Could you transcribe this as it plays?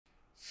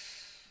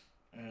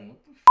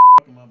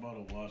am I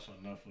about to watch on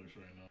Netflix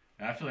right now?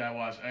 And I feel like I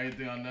watch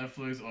everything on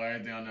Netflix, or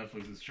everything on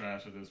Netflix is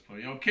trash at this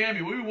point. Yo,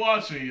 Cammy, what we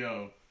watching,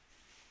 yo?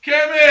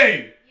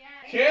 Cammy!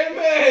 Yeah.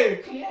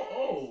 Cammy! Come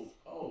on.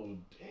 Oh,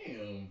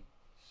 damn.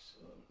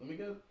 Let me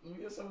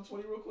get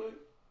 720 real quick.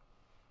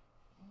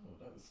 Oh,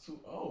 that is too.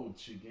 Oh,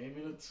 she gave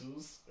me the 2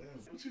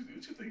 cents. What you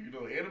think? You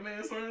know anime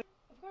or something?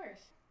 Of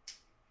course.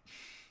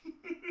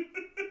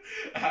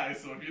 Alright,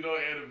 so if you know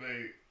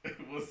anime,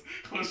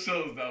 what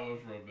show is that one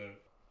from then?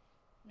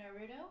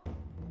 Naruto?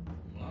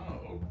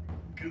 Wow,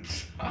 good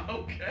job.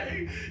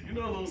 Okay, you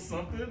know a little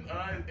something.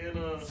 Alright, and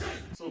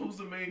so who's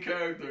the main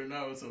character in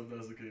Naruto if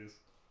that's the case?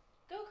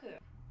 Goku.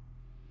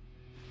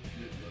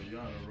 Yeah, you're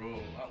on a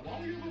roll. Why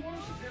were you even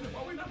watching anime?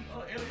 Why we not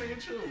anime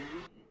and chill?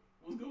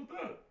 What's good with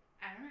that?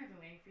 I don't know, I've been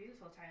waiting for you this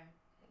whole time.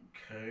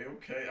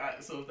 Okay.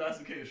 So if that's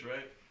the case,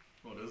 right?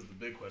 Well, this is the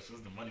big question.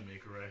 This is the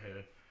moneymaker right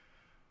here.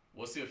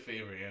 What's your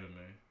favorite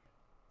anime?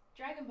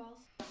 Dragon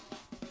Balls.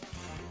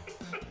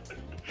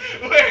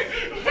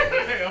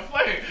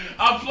 wait,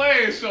 I'm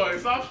playing, shorty.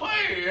 Stop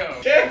playing,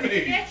 yo.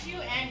 Cammy. Get you